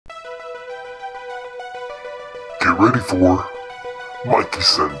ready for Mikey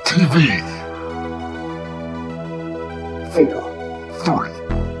Sen TV. 4, 3,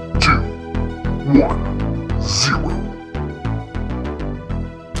 2, 1, 0.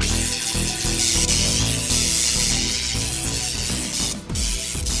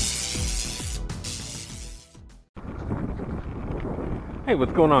 Hey,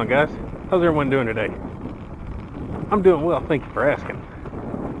 what's going on, guys? How's everyone doing today? I'm doing well, thank you for asking.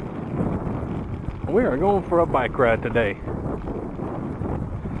 We are going for a bike ride today.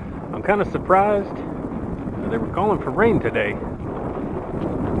 I'm kind of surprised they were calling for rain today,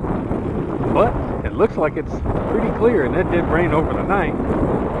 but it looks like it's pretty clear, and it did rain over the night.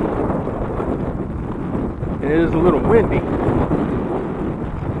 It is a little windy,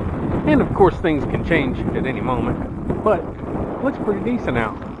 and of course things can change at any moment, but it looks pretty decent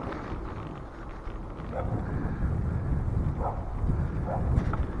out.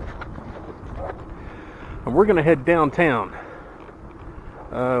 And we're gonna head downtown.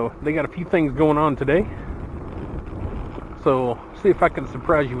 They got a few things going on today, so see if I can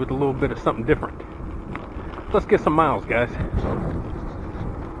surprise you with a little bit of something different. Let's get some miles, guys.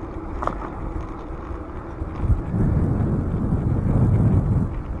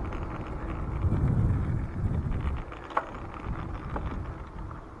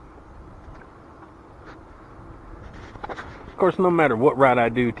 Of course, no matter what ride I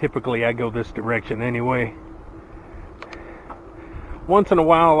do, typically I go this direction anyway. Once in a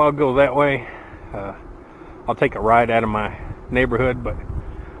while I'll go that way. I'll take a ride out of my neighborhood, but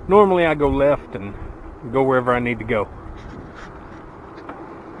normally I go left and go wherever I need to go.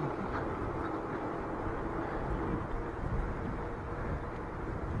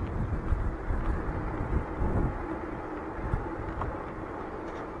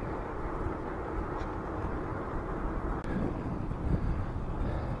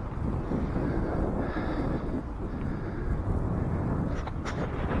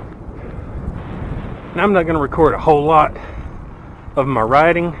 And I'm not going to record a whole lot of my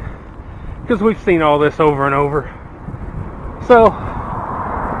riding because we've seen all this over and over. So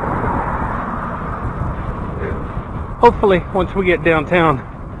hopefully once we get downtown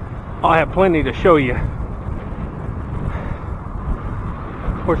I'll have plenty to show you.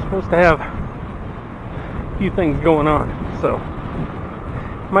 We're supposed to have a few things going on, so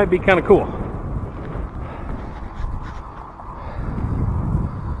it might be kind of cool.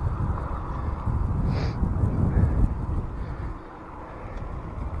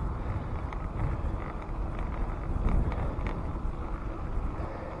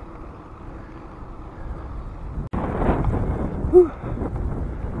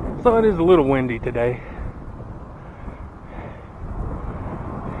 So it is a little windy today.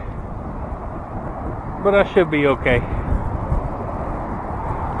 But I should be okay.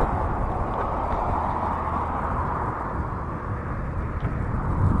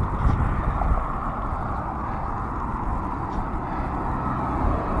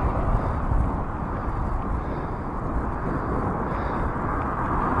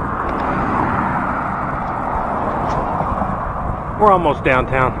 We're almost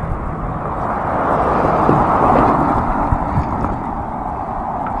downtown.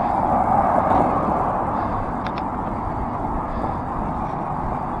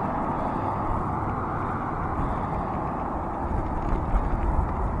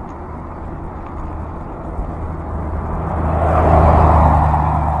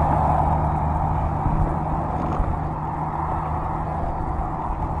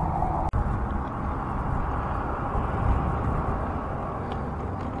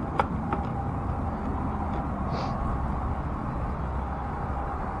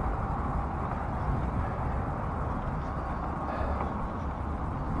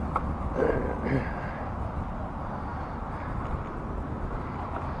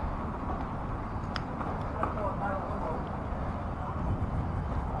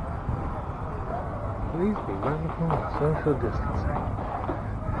 Please be mindful of social distancing.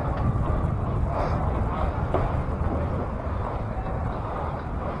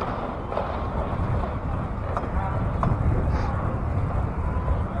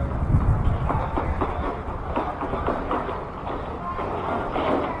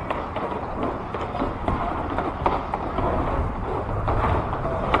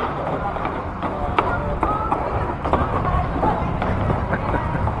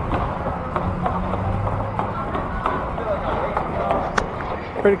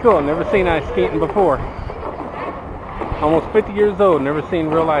 Pretty cool. Never seen ice skating before. Almost 50 years old, never seen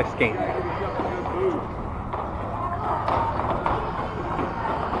real ice skating.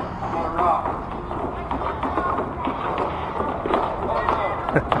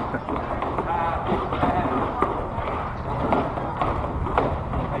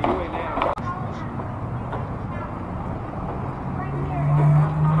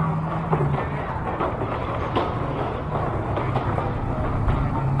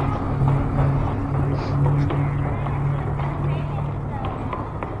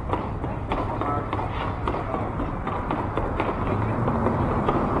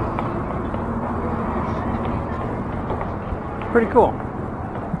 Pretty cool.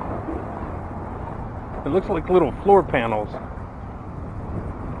 It looks like little floor panels.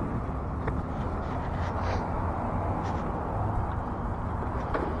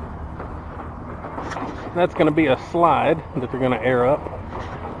 That's going to be a slide that they're going to air up.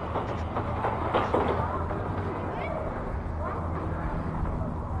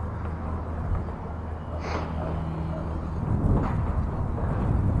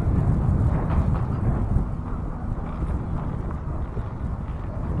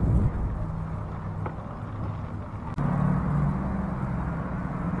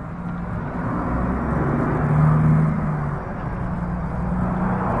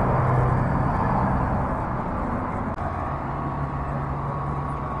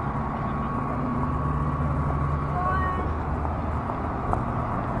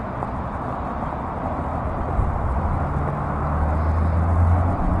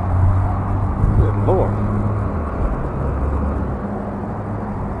 Lord.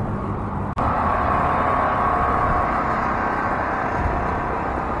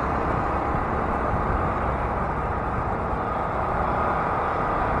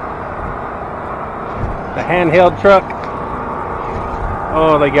 The handheld truck.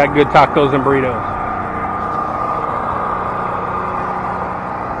 Oh, they got good tacos and burritos.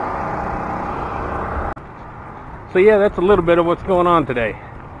 So yeah, that's a little bit of what's going on today.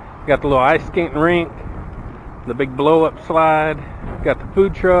 Got the little ice skating rink, the big blow-up slide, got the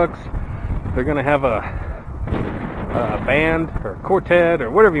food trucks. They're gonna have a band or a quartet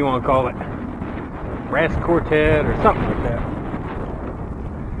or whatever you want to call it, brass quartet or something like that.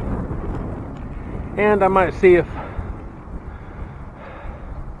 And I might see if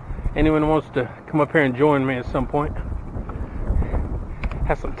anyone wants to come up here and join me at some point.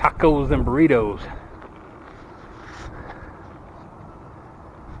 Have some tacos and burritos.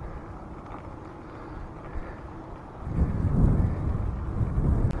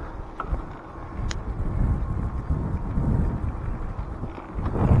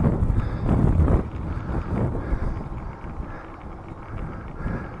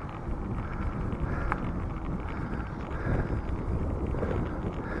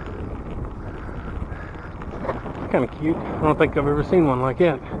 Kind of cute. I don't think I've ever seen one like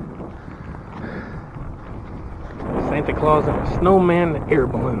that. Santa Claus and a snowman air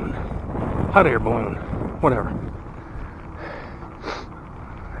balloon. Hot air balloon. Whatever.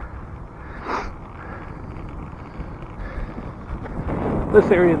 This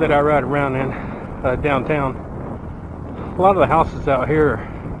area that I ride around in, downtown, a lot of the houses out here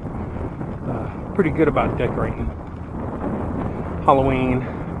are pretty good about decorating. Halloween,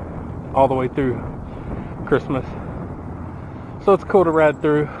 all the way through Christmas. So it's cool to ride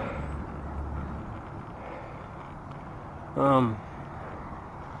through.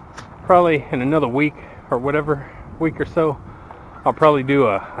 Probably in another week or whatever, week or so, I'll probably do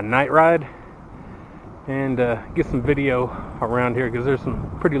a night ride and get some video around here because there's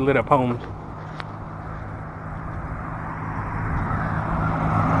some pretty lit up homes.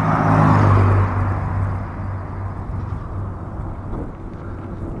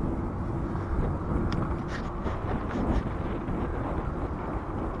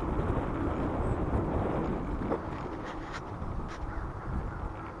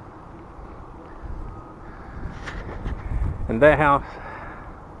 And that house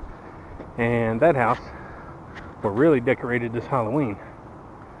and that house were really decorated this Halloween.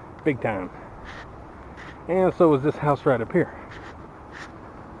 Big time. And so was this house right up here.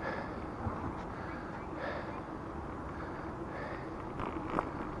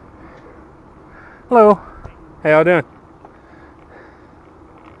 Hello. How y'all doing?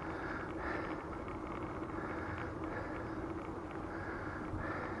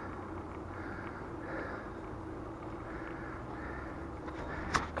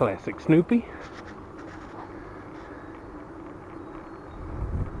 Classic Snoopy.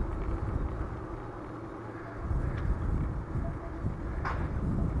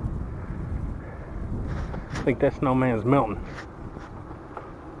 I think that snowman's melting.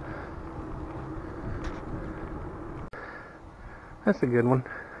 That's a good one.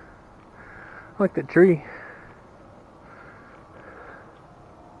 I like that tree.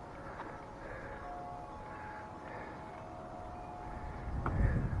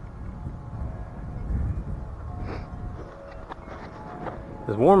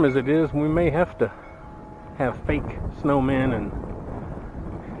 As warm as it is, we may have to have fake snowmen and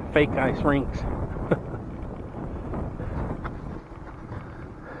fake ice rinks.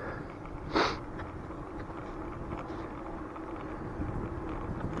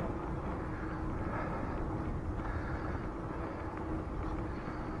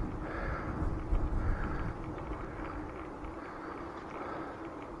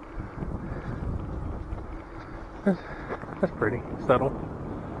 That's pretty subtle.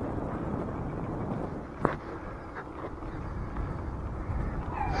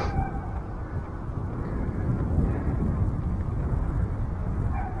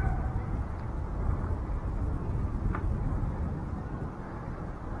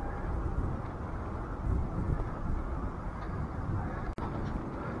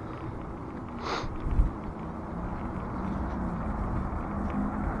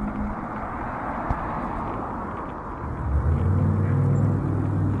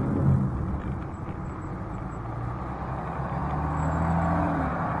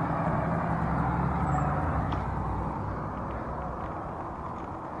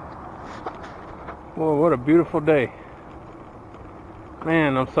 Whoa, what a beautiful day.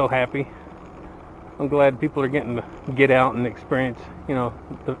 Man, I'm so happy. I'm glad people are getting to get out and experience, you know,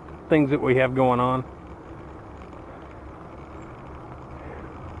 the things that we have going on.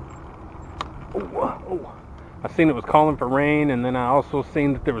 Oh, I seen it was calling for rain, and then I also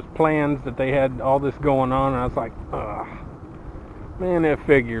seen that there was plans that they had all this going on, and I was like, ugh, man, it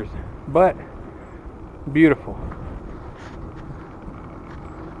figures. But beautiful.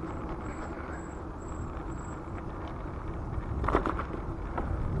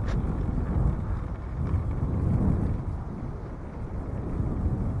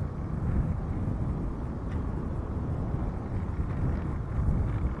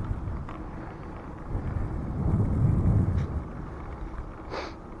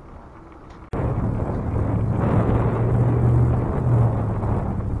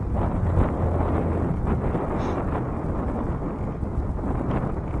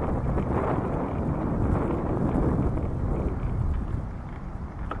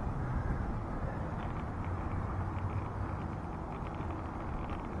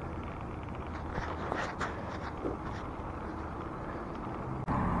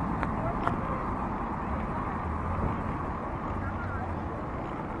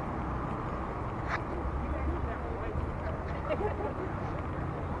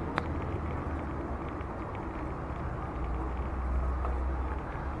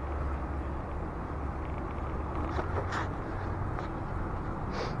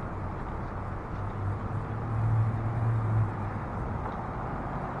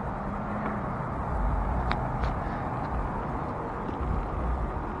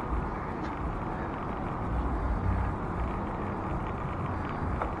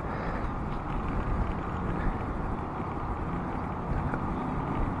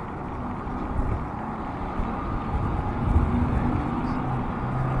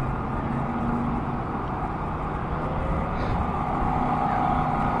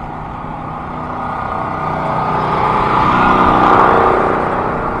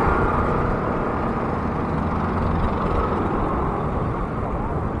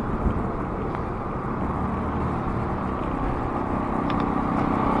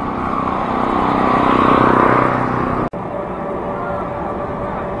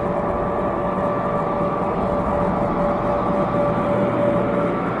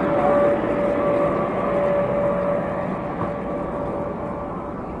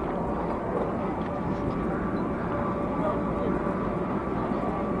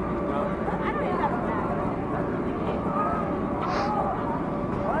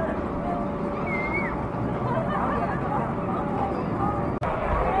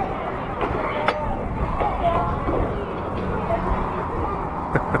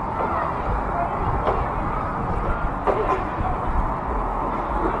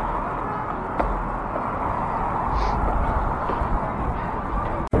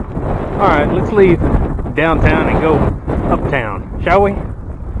 Alright, let's leave downtown and go uptown, shall we?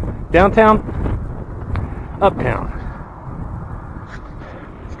 Downtown? Uptown.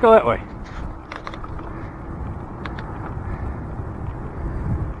 Let's go that way.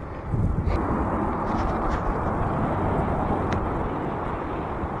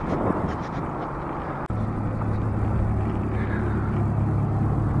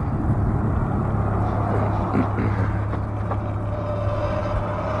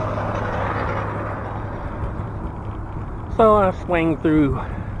 So I swing through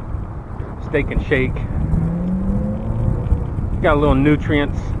Steak and Shake. Got a little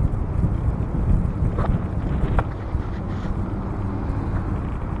nutrients.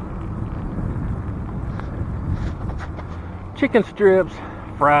 Chicken strips,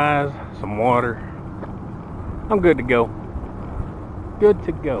 fries, some water. I'm good to go. Good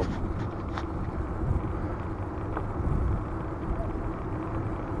to go.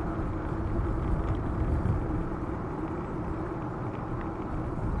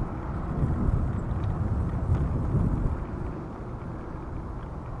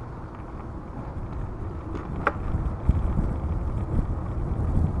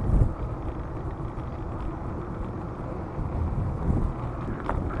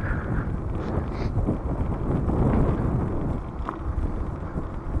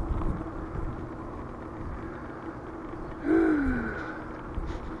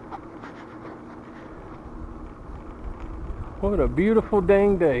 What a beautiful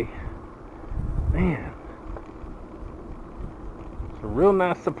dang day. Man. It's a real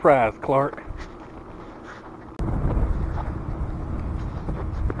nice surprise, Clark.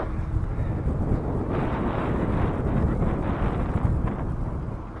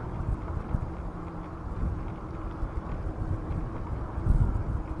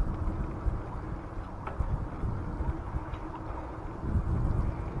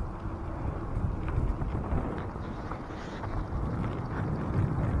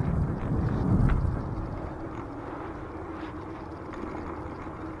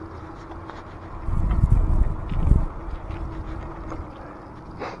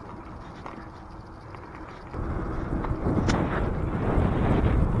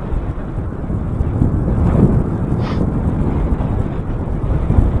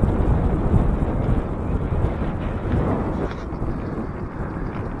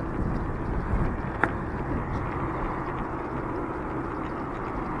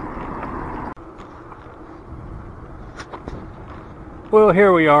 Well,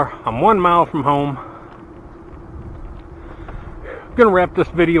 here we are. I'm 1 mile from home. I'm gonna wrap this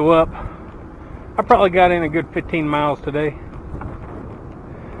video up. I probably got in a good 15 miles today.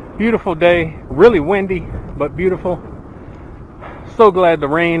 Beautiful day, really windy, but beautiful. So glad the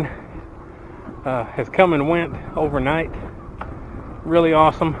rain has come and went overnight. Really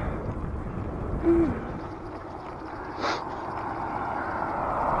awesome.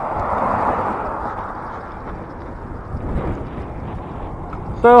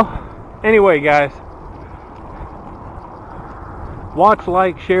 So, anyway, guys, watch,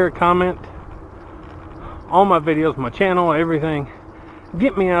 like, share, comment all my videos, my channel, everything.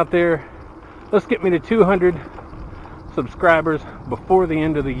 Get me out there. Let's get me to 200 subscribers before the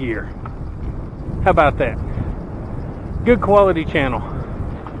end of the year. How about that? Good quality channel,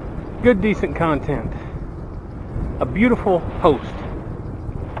 good decent content, a beautiful host.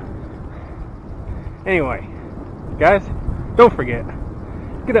 Anyway, guys, don't forget.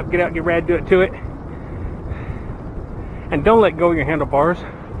 Get up, get out, get rad, do it to it. And don't let go of your handlebars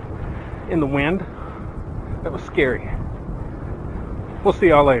in the wind. That was scary. We'll see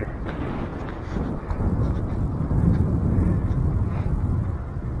y'all later.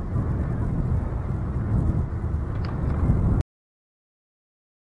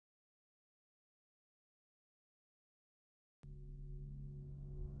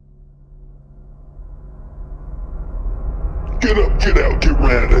 Get up, get out, get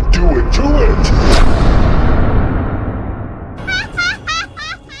rad, and do it to it!